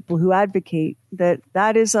are people who advocate that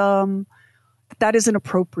is an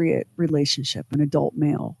appropriate relationship, an adult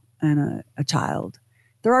male and a child.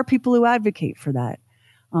 There are people who advocate for that.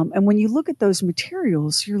 And when you look at those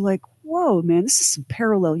materials, you're like, whoa, man, this is some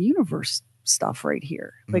parallel universe stuff right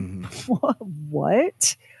here. Like,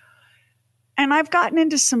 what? And I've gotten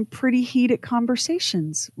into some pretty heated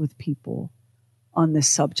conversations with people on this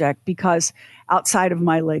subject because outside of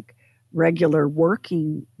my like regular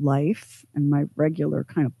working life and my regular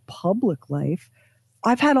kind of public life,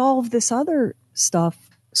 I've had all of this other stuff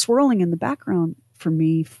swirling in the background for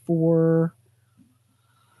me for,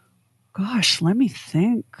 gosh, let me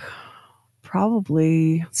think.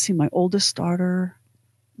 Probably, let's see, my oldest daughter,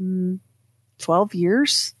 12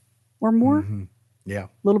 years or more. Mm-hmm. Yeah. A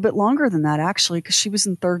little bit longer than that, actually, because she was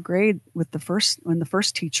in third grade when the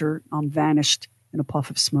first teacher vanished in a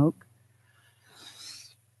puff of smoke.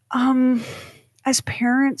 As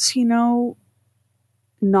parents,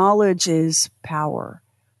 knowledge is power.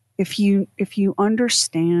 If you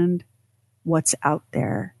understand what's out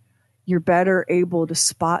there, you're better able to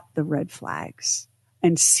spot the red flags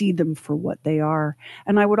and see them for what they are.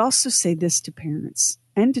 And I would also say this to parents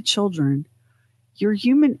and to children. Your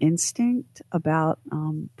human instinct about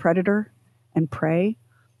predator and prey,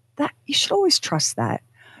 that you should always trust that.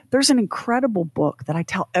 There's an incredible book that I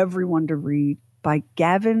tell everyone to read by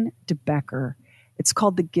Gavin de Becker. It's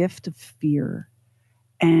called The Gift of Fear.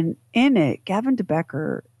 And in it, Gavin de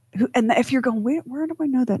Becker, and if you're going, wait, where do I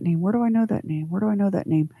know that name? Where do I know that name? Where do I know that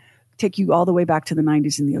name? Take you all the way back to the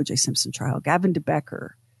 90s in the O.J. Simpson trial. Gavin de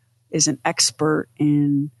Becker is an expert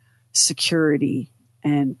in security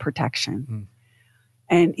and protection.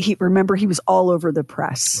 And he was all over the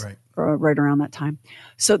press right around that time.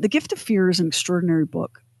 So The Gift of Fear is an extraordinary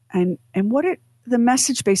book. And the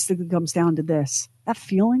message basically comes down to this: that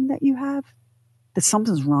feeling that you have that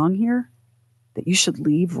something's wrong here, that you should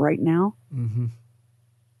leave right now. Mm-hmm. You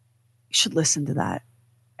should listen to that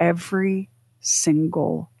every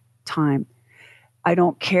single time. I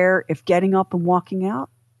don't care if getting up and walking out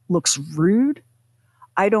looks rude.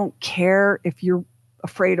 I don't care if you're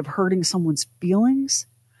afraid of hurting someone's feelings.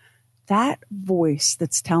 That voice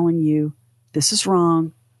that's telling you this is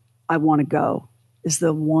wrong, I want to go, is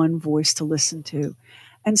the one voice to listen to.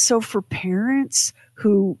 And so for parents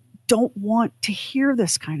who don't want to hear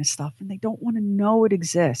this kind of stuff, and they don't want to know it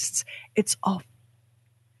exists. It's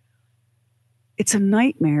a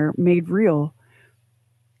nightmare made real.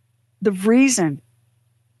 The reason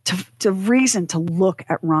to look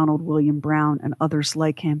at Ronald William Brown and others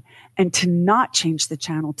like him and to not change the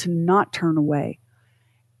channel, to not turn away,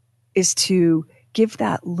 is to give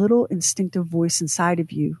that little instinctive voice inside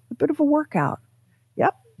of you a bit of a workout.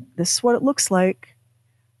 Yep, this is what it looks like,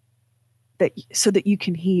 so that you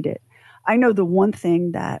can heed it. I know the one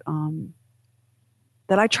thing that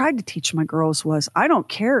I tried to teach my girls was, I don't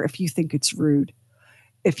care if you think it's rude.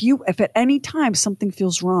 If at any time something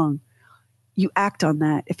feels wrong, you act on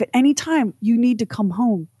that. If at any time you need to come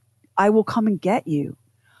home, I will come and get you.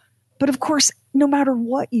 But of course, no matter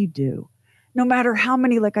what you do, no matter how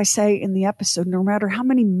many, like I say in the episode, no matter how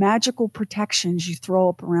many magical protections you throw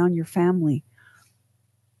up around your family,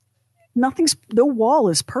 no wall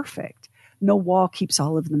is perfect. No wall keeps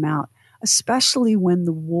all of them out, especially when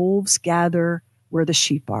the wolves gather where the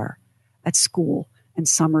sheep are, at school and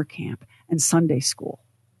summer camp and Sunday school,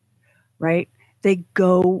 right? They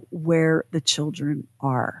go where the children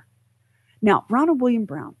are. Now, Ronald William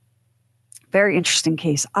Brown, very interesting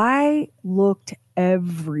case. I looked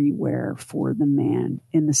everywhere for the man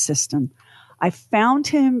in the system. I found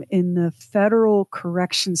him in the Federal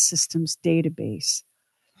Correction Systems database.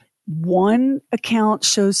 One account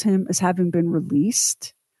shows him as having been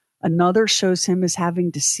released. Another shows him as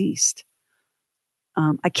having deceased.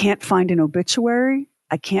 I can't find an obituary.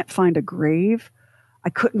 I can't find a grave. I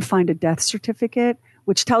couldn't find a death certificate,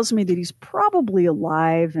 which tells me that he's probably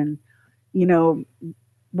alive, and,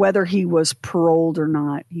 whether he was paroled or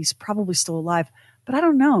not, he's probably still alive, but I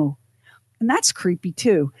don't know. And that's creepy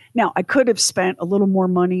too. Now, I could have spent a little more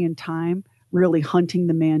money and time really hunting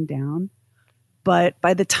the man down, but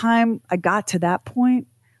by the time I got to that point,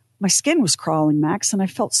 my skin was crawling, Max, and I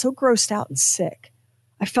felt so grossed out and sick.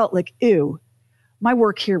 I felt like, ew, my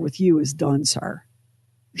work here with you is done, sir.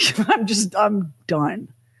 I'm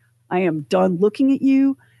done. I am done looking at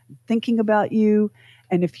you, thinking about you.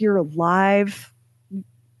 And if you're alive,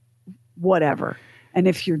 whatever. And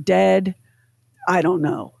if you're dead, I don't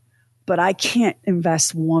know. But I can't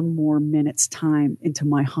invest one more minute's time into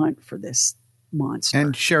my hunt for this monster.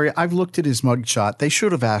 And Sherry, I've looked at his mugshot. They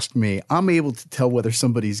should have asked me. I'm able to tell whether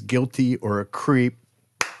somebody's guilty or a creep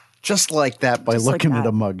just like that by looking at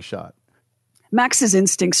a mugshot. Max's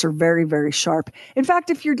instincts are very, very sharp. In fact,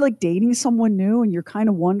 if you're like dating someone new and you're kind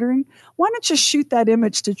of wondering, why not just shoot that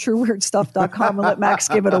image to trueweirdstuff.com and let Max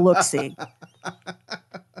give it a look-see?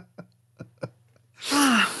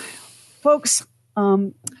 Folks,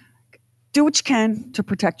 do what you can to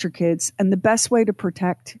protect your kids. And the best way to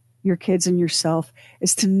protect your kids and yourself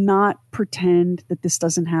is to not pretend that this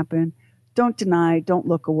doesn't happen. Don't deny, don't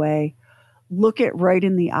look away. Look it right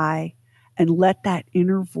in the eye and let that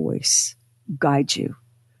inner voice guide you,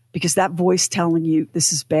 because that voice telling you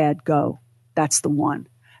this is bad, go. That's the one.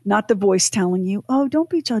 Not the voice telling you, oh, don't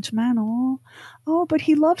be judgmental. Oh, but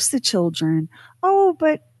he loves the children. Oh,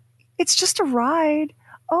 but it's just a ride.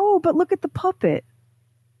 Oh, but look at the puppet.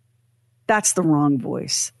 That's the wrong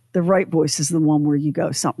voice. The right voice is the one where you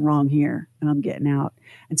go, something wrong here, and I'm getting out.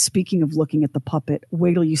 And speaking of looking at the puppet,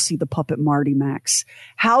 wait till you see the puppet Marty, Max.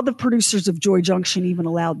 How the producers of Joy Junction even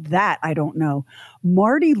allowed that, I don't know.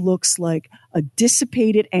 Marty looks like a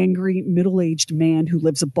dissipated, angry, middle-aged man who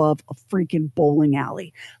lives above a freaking bowling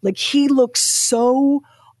alley. Like, he looks so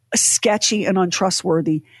sketchy and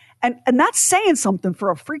untrustworthy. And that's saying something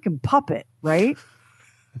for a freaking puppet, right?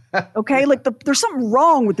 Okay, like there's something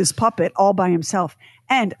wrong with this puppet all by himself.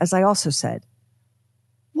 And as I also said,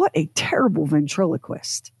 what a terrible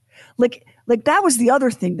ventriloquist. Like that was the other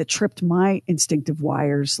thing that tripped my instinctive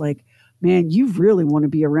wires. Like, man, you really want to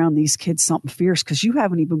be around these kids something fierce because you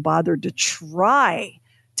haven't even bothered to try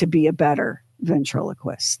to be a better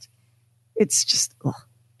ventriloquist. It's just,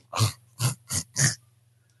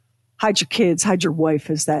 hide your kids, hide your wife,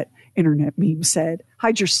 as that internet meme said.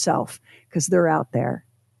 Hide yourself, because they're out there.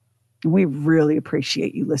 And we really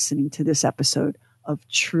appreciate you listening to this episode of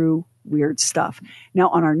True Weird Stuff. Now,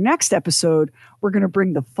 on our next episode, we're going to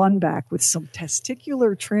bring the fun back with some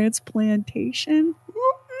testicular transplantation.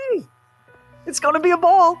 It's going to be a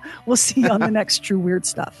ball. We'll see you on the next True Weird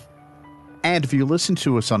Stuff. And if you listen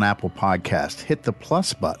to us on Apple Podcasts, hit the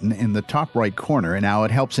plus button in the top right corner, and now it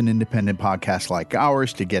helps an independent podcast like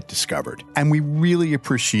ours to get discovered. And we really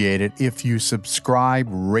appreciate it if you subscribe,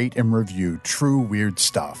 rate, and review True Weird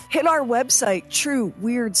Stuff. Hit our website,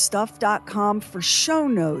 trueweirdstuff.com, for show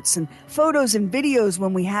notes and photos and videos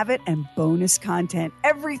when we have it, and bonus content.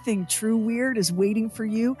 Everything True Weird is waiting for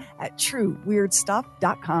you at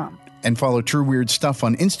trueweirdstuff.com. And follow True Weird Stuff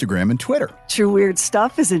on Instagram and Twitter. True Weird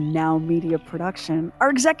Stuff is a Now Media production. Our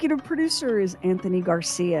executive producer is Anthony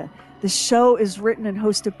Garcia. The show is written and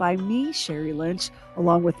hosted by me, Sherry Lynch,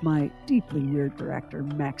 along with my deeply weird director,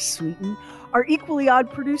 Max Sweeten. Our equally odd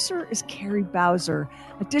producer is Carrie Bowser.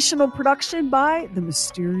 Additional production by the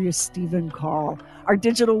mysterious Stephen Call. Our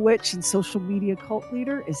digital witch and social media cult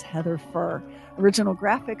leader is Heather Furr. Original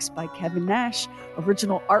graphics by Kevin Nash.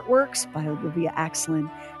 Original artworks by Olivia Axlin.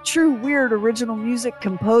 True Weird original music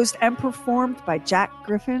composed and performed by Jack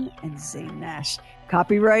Griffin and Zane Nash.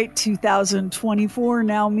 Copyright 2024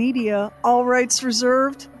 Now Media. All rights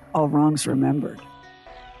reserved. All wrongs remembered.